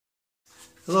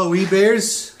Hello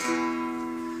eBayers,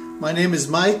 my name is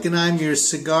Mike and I'm your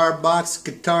cigar box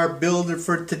guitar builder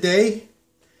for today.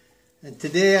 And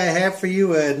today I have for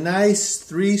you a nice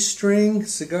 3-string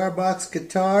cigar box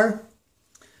guitar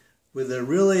with a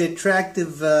really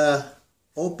attractive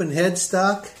open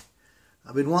headstock.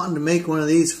 I've been wanting to make one of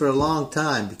these for a long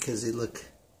time because they look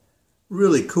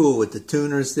really cool with the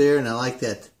tuners there, and I like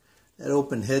that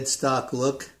open headstock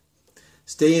look.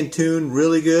 Stay in tune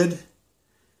really good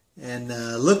and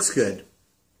looks good.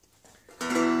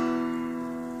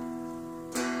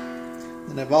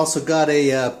 And I've also got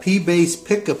a P-bass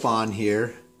pickup on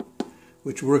here,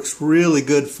 which works really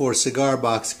good for cigar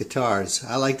box guitars.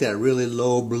 I like that really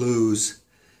low blues,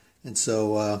 and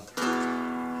so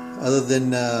other than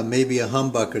maybe a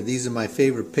humbucker, these are my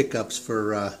favorite pickups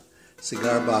for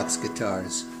cigar box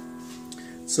guitars.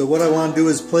 So what I want to do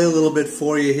is play a little bit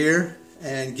for you here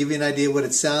and give you an idea what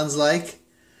it sounds like.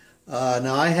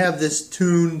 Now I have this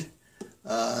tuned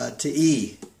to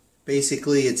E.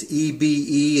 Basically it's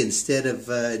EBE instead of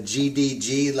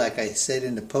GDG like I said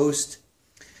in the post.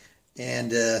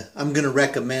 And I'm going to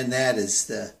recommend that as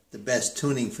the best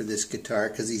tuning for this guitar,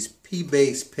 because these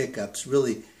P-bass pickups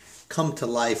really come to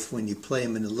life when you play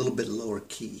them in a little bit lower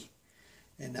key.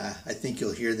 And I think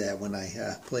you'll hear that when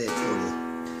I play it for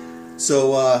you.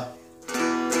 So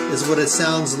this is what it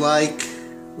sounds like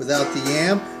without the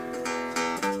amp.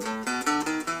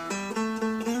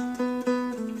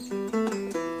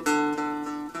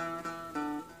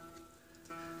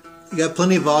 You got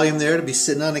plenty of volume there to be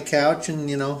sitting on the couch and,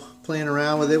 you know, playing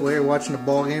around with it while you're watching a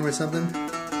ball game or something.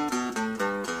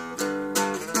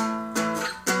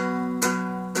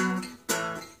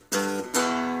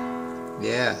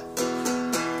 Yeah.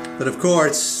 But of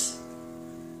course,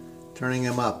 turning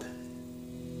them up.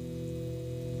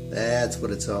 That's what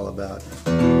it's all about.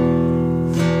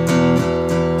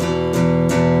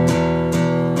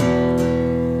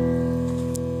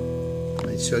 Let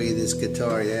me show you this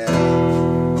guitar, yeah.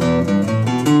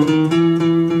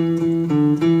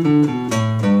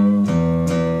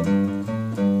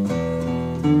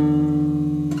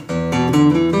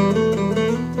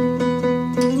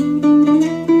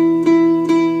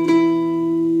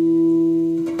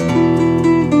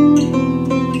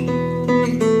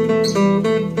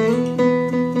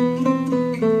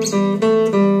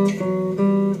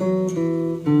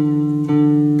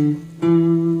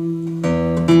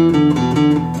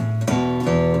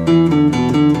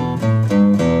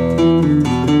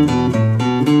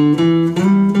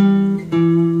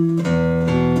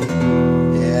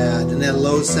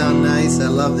 Sound nice. I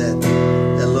love that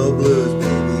low blues,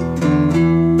 baby.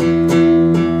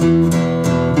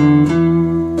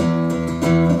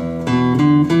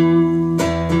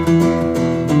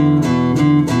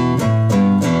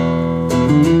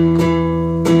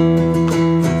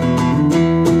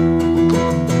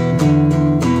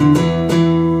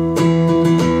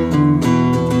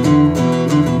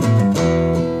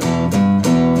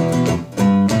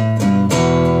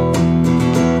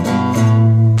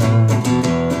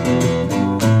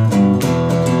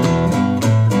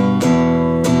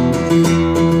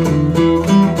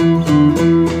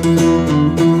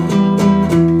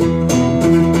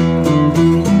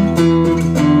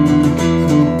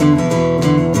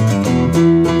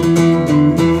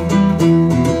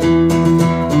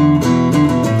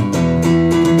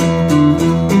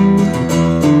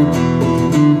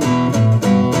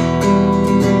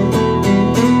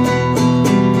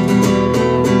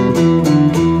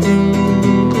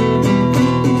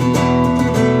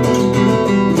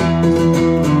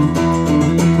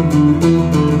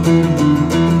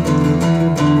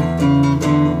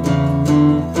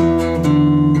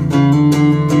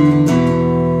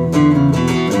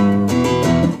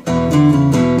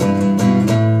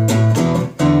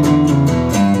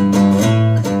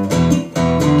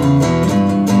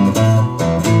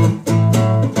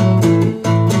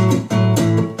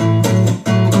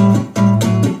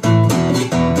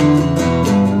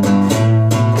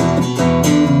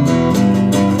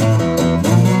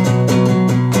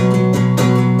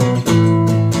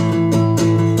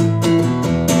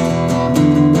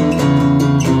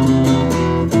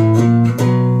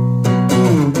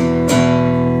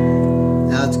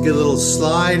 Get a little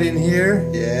slide in here.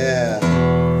 Yeah.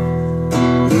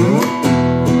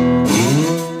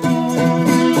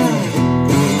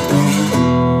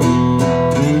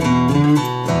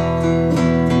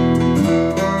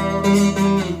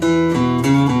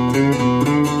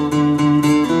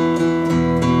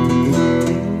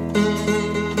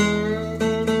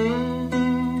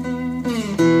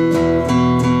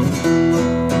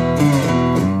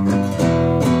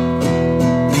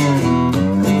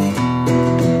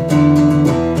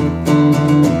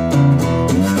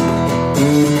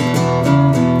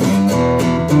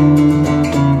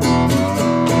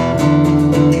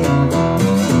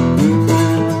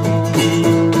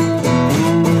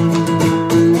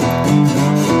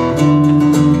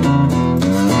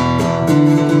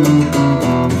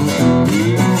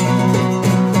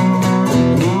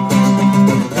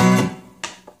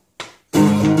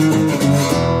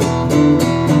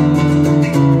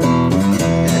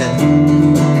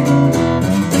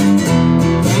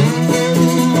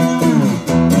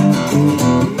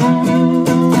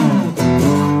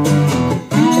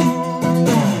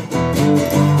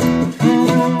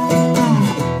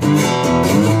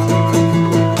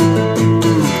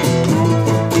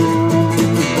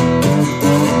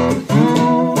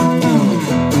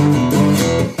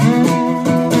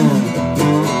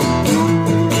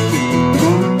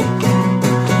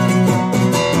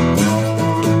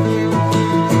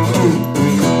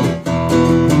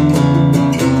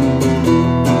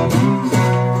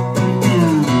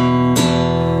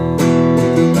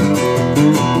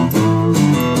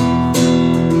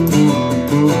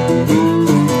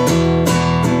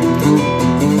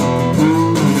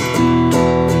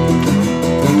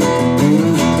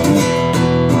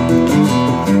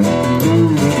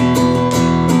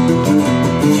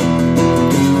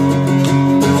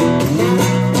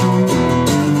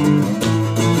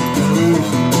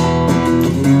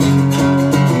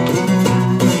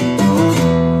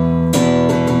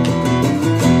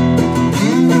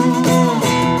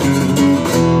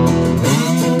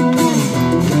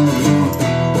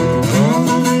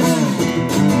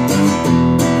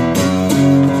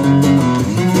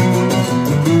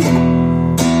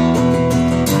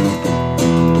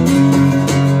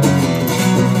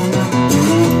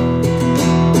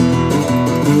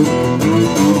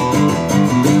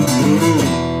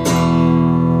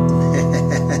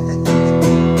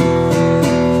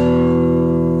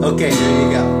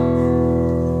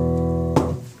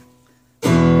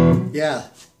 Yeah,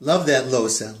 love that low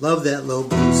sound. Love that low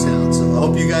blue sound. So I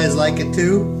hope you guys like it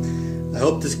too. I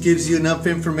hope this gives you enough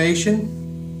information.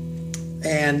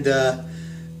 And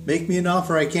make me an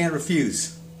offer I can't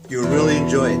refuse. You'll really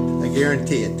enjoy it. I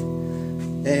guarantee it.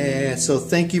 And so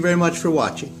thank you very much for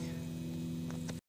watching.